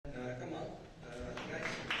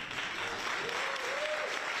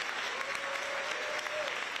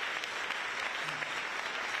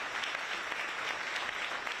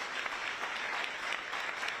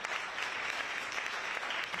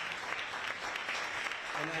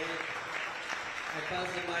And I pass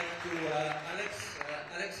the mic to Alex.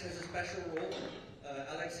 Alex has a special role.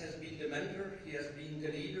 Alex has been the mentor, he has been the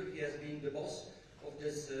leader, he has been the boss of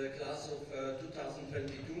this class of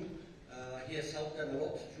 2022. He has helped them a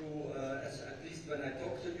lot through, at least when I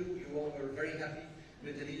talked to you, you all were very happy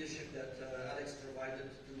with the leadership that Alex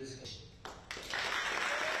provided to this class.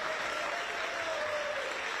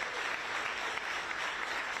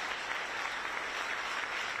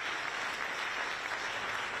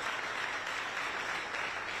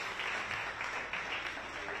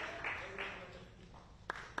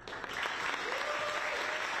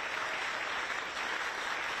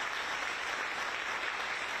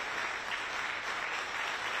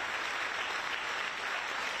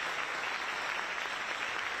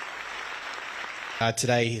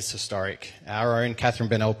 Today is historic. Our own Katherine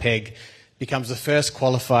Bennell-Pegg becomes the first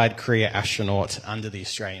qualified career astronaut under the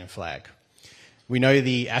Australian flag. We know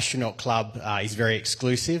the Astronaut Club is very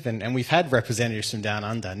exclusive, and we've had representatives from down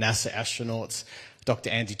under, NASA astronauts,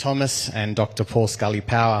 Dr. Andy Thomas and Dr. Paul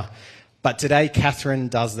Scully-Power. But today, Katherine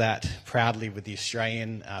does that proudly with the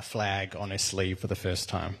Australian flag on her sleeve for the first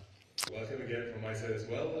time. Welcome again from my side as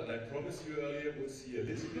well, and I promised you earlier we'll see a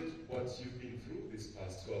little bit what you've been through this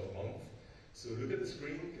past 12 months. So look at the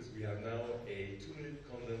screen, because we have now a 2-minute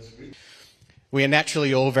condensed read. We are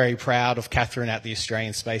naturally all very proud of Katherine at the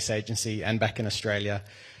Australian Space Agency and back in Australia.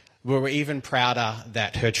 We're even prouder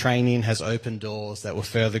that her training has opened doors that will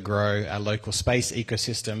further grow our local space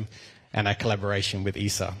ecosystem and our collaboration with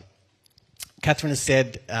ESA. Katherine has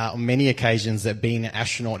said on many occasions that being an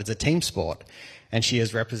astronaut is a team sport, and she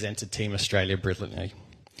has represented Team Australia brilliantly.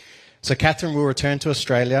 So Katherine will return to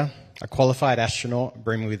Australia, a qualified astronaut,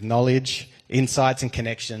 brimming with knowledge, insights and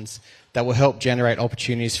connections that will help generate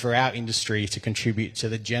opportunities for our industry to contribute to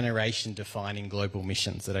the generation-defining global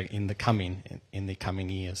missions that are in the coming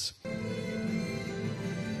years.